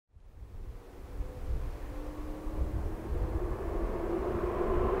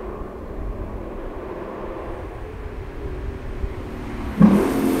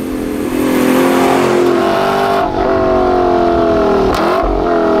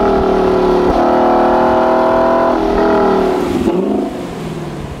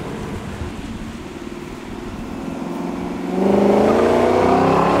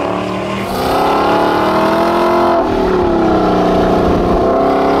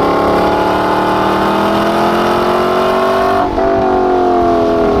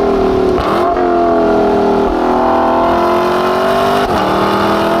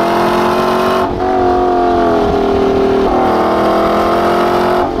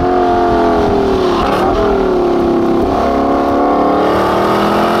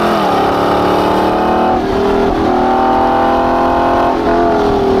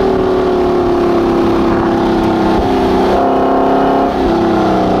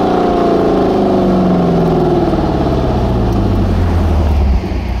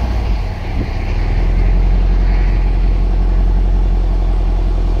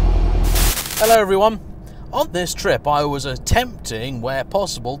Hello everyone. On this trip I was attempting, where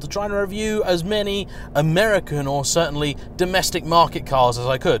possible, to try and review as many American or certainly domestic market cars as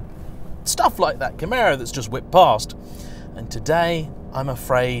I could. Stuff like that Camaro that's just whipped past. And today, I'm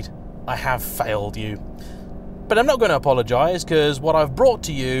afraid I have failed you. But I'm not going to apologise, because what I've brought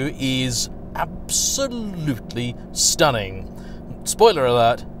to you is absolutely stunning. Spoiler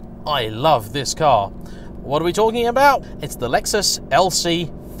alert, I love this car. What are we talking about? It's the Lexus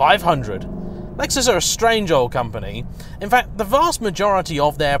LC500. Lexus are a strange old company. In fact, the vast majority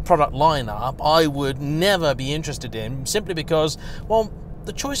of their product lineup I would never be interested in, simply because, well,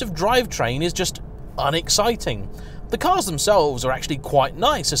 the choice of drivetrain is just unexciting. The cars themselves are actually quite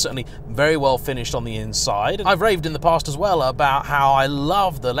nice. They're certainly very well finished on the inside. I've raved in the past as well about how I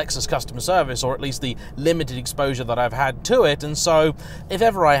love the Lexus customer service, or at least the limited exposure that I've had to it, and so if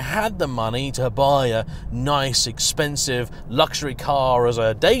ever I had the money to buy a nice, expensive luxury car as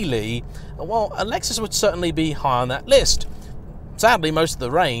a daily, well, a Lexus would certainly be high on that list. Sadly, most of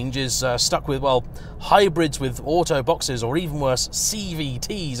the range is stuck with, well, hybrids with auto boxes, or even worse,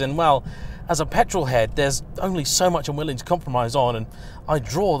 CVTs, and well, as a petrol head, there's only so much I'm willing to compromise on, and I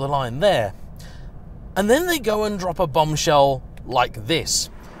draw the line there. And then they go and drop a bombshell like this.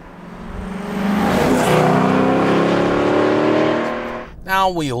 Now,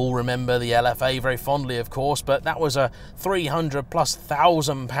 we all remember the LFA very fondly, of course, but that was a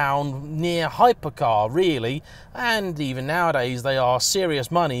 300,000+ pound near hypercar, really, and even nowadays they are serious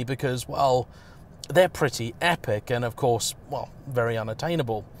money because, well, they're pretty epic and, of course, well, very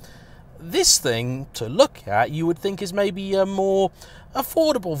unattainable. This thing, to look at, you would think is maybe a more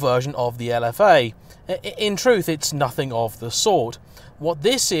affordable version of the LFA. In truth, it's nothing of the sort. What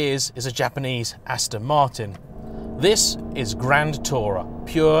this is a Japanese Aston Martin. This is Grand Tourer,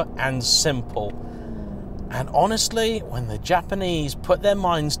 pure and simple. And honestly, when the Japanese put their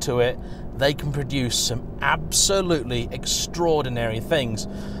minds to it, they can produce some absolutely extraordinary things.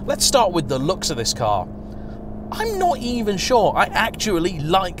 Let's start with the looks of this car. I'm not even sure I actually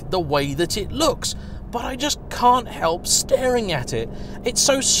like the way that it looks, but I just can't help staring at it. It's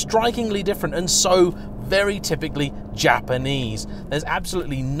so strikingly different and so very typically Japanese. There's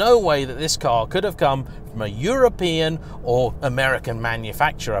absolutely no way that this car could have come from a European or American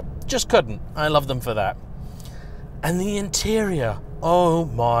manufacturer. Just couldn't. I love them for that. And the interior, oh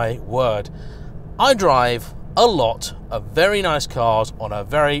my word. I drive a lot of very nice cars on a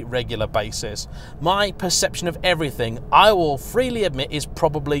very regular basis. My perception of everything, I will freely admit, is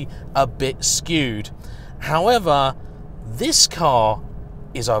probably a bit skewed. However, this car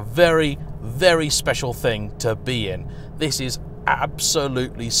is a very, very special thing to be in. This is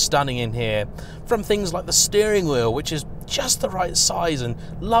absolutely stunning in here. From things like the steering wheel, which is just the right size and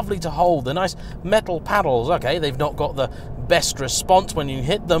lovely to hold. The nice metal paddles, okay, they've not got the best response when you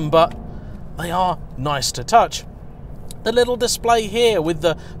hit them, but they are nice to touch. The little display here with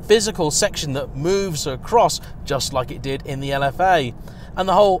the physical section that moves across just like it did in the LFA. And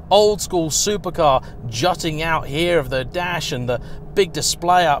the whole old school supercar jutting out here of the dash and the big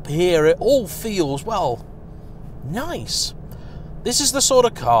display up here, it all feels, well, nice. This is the sort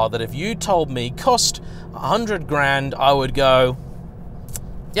of car that if you told me cost 100 grand, I would go,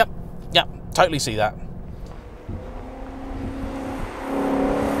 yep, totally see that.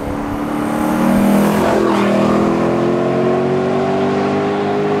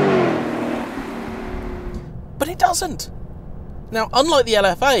 But it doesn't. Now, unlike the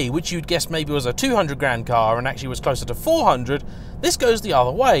LFA, which you'd guess maybe was a 200 grand car and actually was closer to 400, this goes the other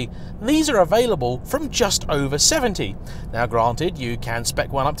way. These are available from just over 70. Now, granted, you can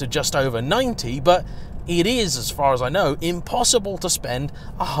spec one up to just over 90, but it is, as far as I know, impossible to spend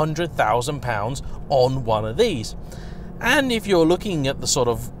 £100,000 on one of these. And if you're looking at the sort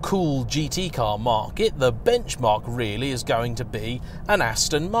of cool GT car market, the benchmark really is going to be an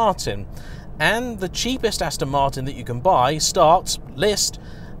Aston Martin. And the cheapest Aston Martin that you can buy starts, list,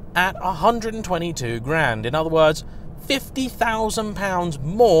 at 122 grand. In other words, £50,000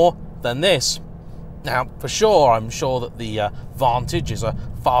 more than this. Now, for sure, I'm sure that the Vantage is a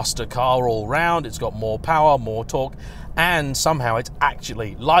faster car all round. It's got more power, more torque, and somehow it's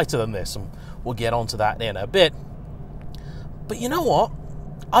actually lighter than this. And we'll get onto that in a bit. But you know what?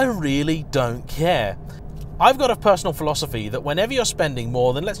 I really don't care. I've got a personal philosophy that whenever you're spending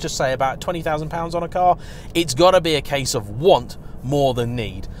more than, let's just say, about £20,000 on a car, it's got to be a case of want more than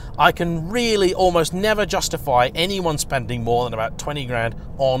need. I can really almost never justify anyone spending more than about 20 grand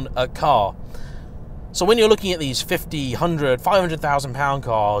on a car. So when you're looking at these 50, 100, 500,000 pound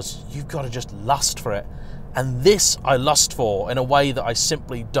cars, you've got to just lust for it. And this I lust for in a way that I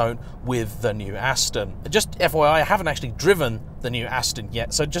simply don't with the new Aston. Just FYI, I haven't actually driven the new Aston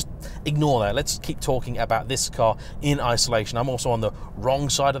yet, so just ignore that. Let's keep talking about this car in isolation. I'm also on the wrong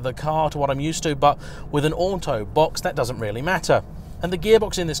side of the car to what I'm used to, but with an auto box, that doesn't really matter. And the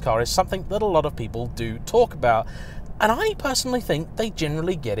gearbox in this car is something that a lot of people do talk about, and I personally think they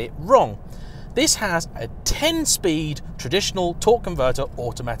generally get it wrong. This has a 10-speed traditional torque converter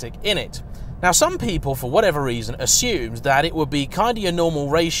automatic in it. Now, some people, for whatever reason, assumed that it would be kind of your normal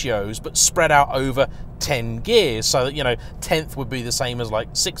ratios, but spread out over 10 gears, so that, you know, 10th would be the same as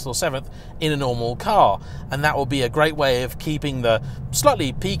like 6th or 7th in a normal car, and that would be a great way of keeping the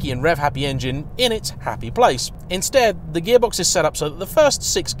slightly peaky and rev-happy engine in its happy place. Instead, the gearbox is set up so that the first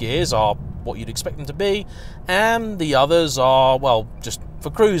 6 gears are what you'd expect them to be, and the others are, well, just for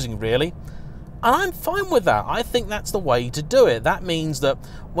cruising, really. And I'm fine with that. I think that's the way to do it. That means that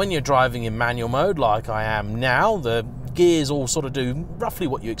when you're driving in manual mode like I am now, the gears all sort of do roughly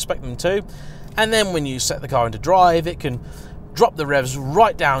what you expect them to. And then when you set the car into drive, it can drop the revs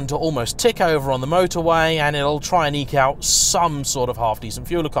right down to almost tick over on the motorway, and it'll try and eke out some sort of half-decent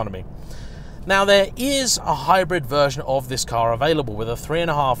fuel economy. Now, there is a hybrid version of this car available with a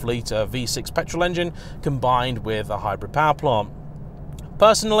 3.5 litre V6 petrol engine combined with a hybrid power plant.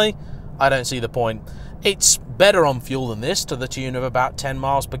 Personally, I don't see the point. It's better on fuel than this, to the tune of about 10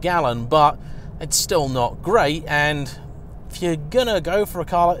 miles per gallon, but it's still not great. And if you're gonna go for a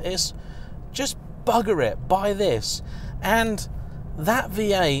car like this, just bugger it, buy this. And that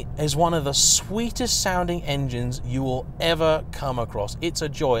V8 is one of the sweetest sounding engines you will ever come across. It's a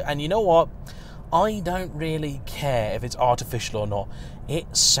joy. And you know what? I don't really care if it's artificial or not.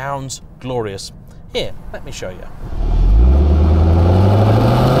 It sounds glorious. Here, let me show you.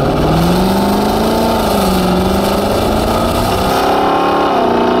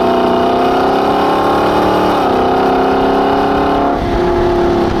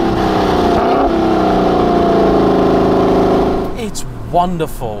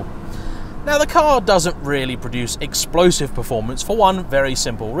 Wonderful. Now, the car doesn't really produce explosive performance for one very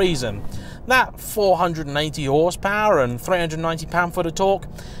simple reason. That 480 horsepower and 390 pound-foot of torque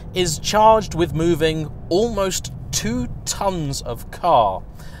is charged with moving almost 2 tons of car.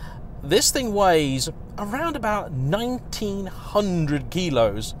 This thing weighs around about 1,900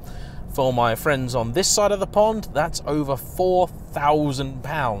 kilos. For my friends on this side of the pond, that's over 4,000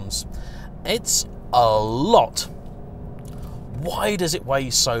 pounds. It's a lot. Why does it weigh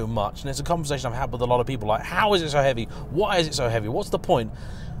so much? And it's a conversation I've had with a lot of people, like, how is it so heavy? Why is it so heavy? What's the point?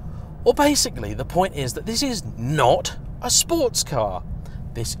 Well, basically, the point is that this is not a sports car.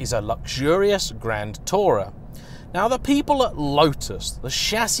 This is a luxurious Grand Tourer. Now, the people at Lotus, the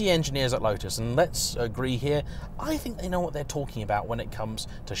chassis engineers at Lotus, and let's agree here, I think they know what they're talking about when it comes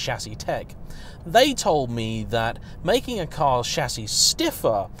to chassis tech. They told me that making a car's chassis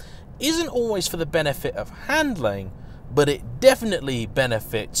stiffer isn't always for the benefit of handling, but it definitely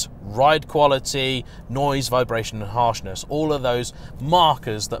benefits ride quality, noise, vibration and harshness, all of those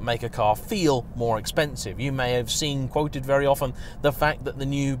markers that make a car feel more expensive. You may have seen quoted very often the fact that the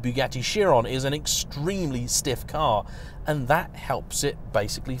new Bugatti Chiron is an extremely stiff car, and that helps it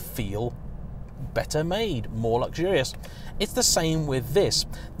basically feel better made, more luxurious. It's the same with this.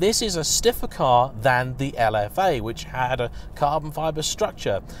 This is a stiffer car than the LFA, which had a carbon fiber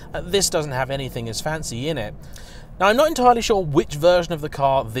structure. This doesn't have anything as fancy in it. Now, I'm not entirely sure which version of the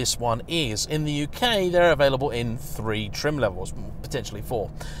car this one is. In the UK, they're available in 3 trim levels, potentially 4.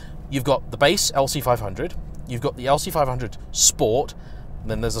 You've got the base LC500, you've got the LC500 Sport,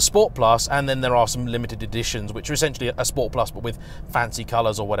 then there's a Sport Plus, and then there are some limited editions, which are essentially a Sport Plus, but with fancy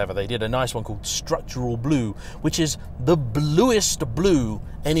colours or whatever. They did a nice one called Structural Blue, which is the bluest blue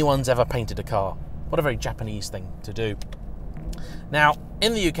anyone's ever painted a car. What a very Japanese thing to do. Now,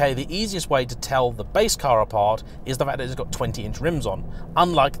 in the UK, the easiest way to tell the base car apart is the fact that it's got 20-inch rims on,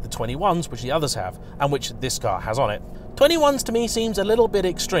 unlike the 21s, which the others have, and which this car has on it. 21s to me seems a little bit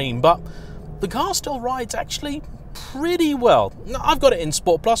extreme, but the car still rides actually pretty well. I've got it in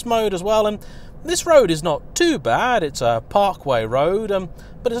Sport Plus mode as well, and this road is not too bad. It's a parkway road,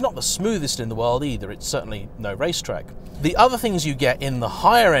 but it's not the smoothest in the world either. It's certainly no racetrack. The other things you get in the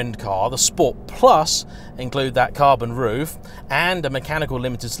higher end car, the Sport Plus, include that carbon roof and a mechanical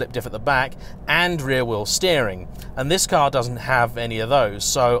limited slip diff at the back and rear wheel steering. And this car doesn't have any of those,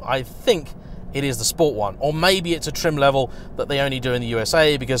 so I think it is the Sport one. Or maybe it's a trim level that they only do in the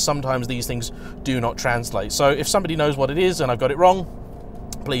USA, because sometimes these things do not translate. So if somebody knows what it is and I've got it wrong,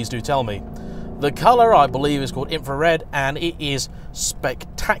 please do tell me. The colour, I believe, is called infrared, and it is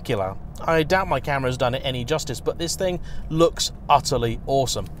spectacular. I doubt my camera's done it any justice, but this thing looks utterly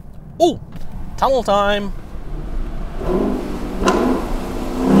awesome. Oh, tunnel time!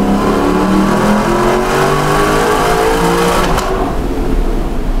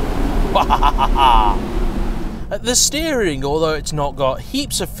 The steering, although it's not got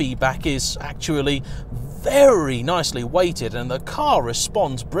heaps of feedback, is actually very nicely weighted, and the car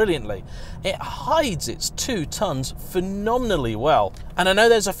responds brilliantly. It hides its 2 tons phenomenally well. And I know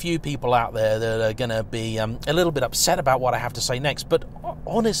there's a few people out there that are going to be a little bit upset about what I have to say next, but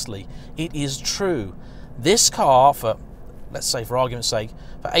honestly, it is true. This car, for, let's say for argument's sake,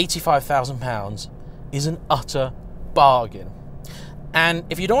 for £85,000 is an utter bargain. And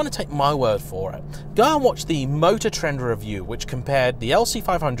if you don't want to take my word for it, go and watch the Motor Trend review, which compared the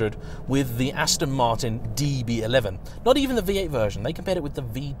LC500 with the Aston Martin DB11. Not even the V8 version, they compared it with the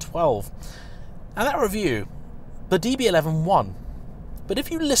V12. And that review, the DB11 won. But if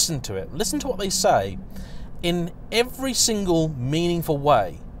you listen to it, listen to what they say, in every single meaningful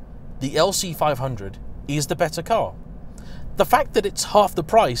way, the LC500 is the better car. The fact that it's half the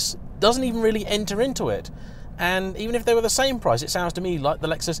price doesn't even really enter into it. And even if they were the same price, it sounds to me like the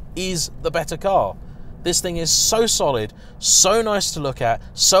Lexus is the better car. This thing is so solid, so nice to look at,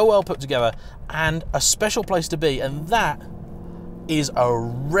 so well put together, and a special place to be. And that is a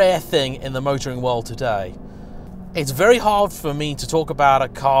rare thing in the motoring world today. It's very hard for me to talk about a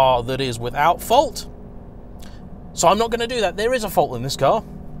car that is without fault, so I'm not going to do that. There is a fault in this car.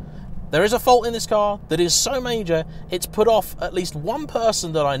 There is a fault in this car that is so major, it's put off at least one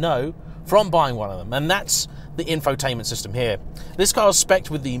person that I know from buying one of them, and that's the infotainment system here. This car is spec'd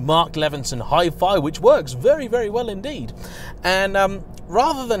with the Mark Levinson Hi-Fi, which works very, very well indeed. And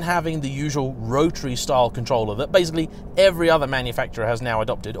rather than having the usual rotary style controller that basically every other manufacturer has now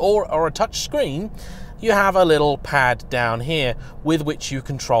adopted, or a touch screen, you have a little pad down here with which you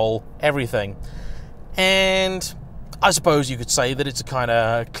control everything. And I suppose you could say that it's a kind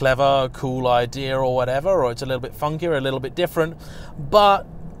of clever, cool idea or whatever, or it's a little bit funky or a little bit different, but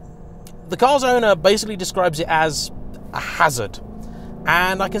the car's owner basically describes it as a hazard.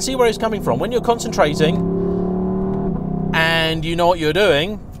 And I can see where he's coming from. When you're concentrating and you know what you're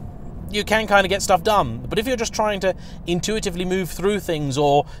doing, you can kind of get stuff done. But if you're just trying to intuitively move through things,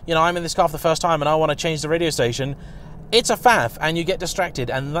 or, you know, I'm in this car for the first time and I want to change the radio station, it's a faff and you get distracted,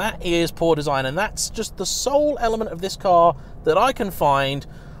 and that is poor design. And that's just the sole element of this car that I can find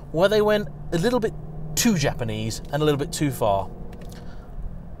where they went a little bit too Japanese and a little bit too far.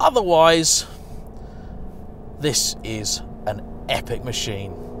 Otherwise, this is an epic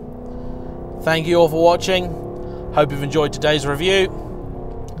machine. Thank you all for watching. Hope you've enjoyed today's review.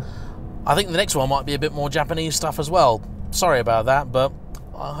 I think the next one might be a bit more Japanese stuff as well. Sorry about that, but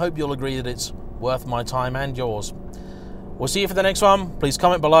I hope you'll agree that it's worth my time and yours. We'll see you for the next one. Please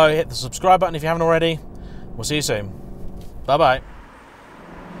comment below, hit the subscribe button if you haven't already. We'll see you soon. Bye-bye.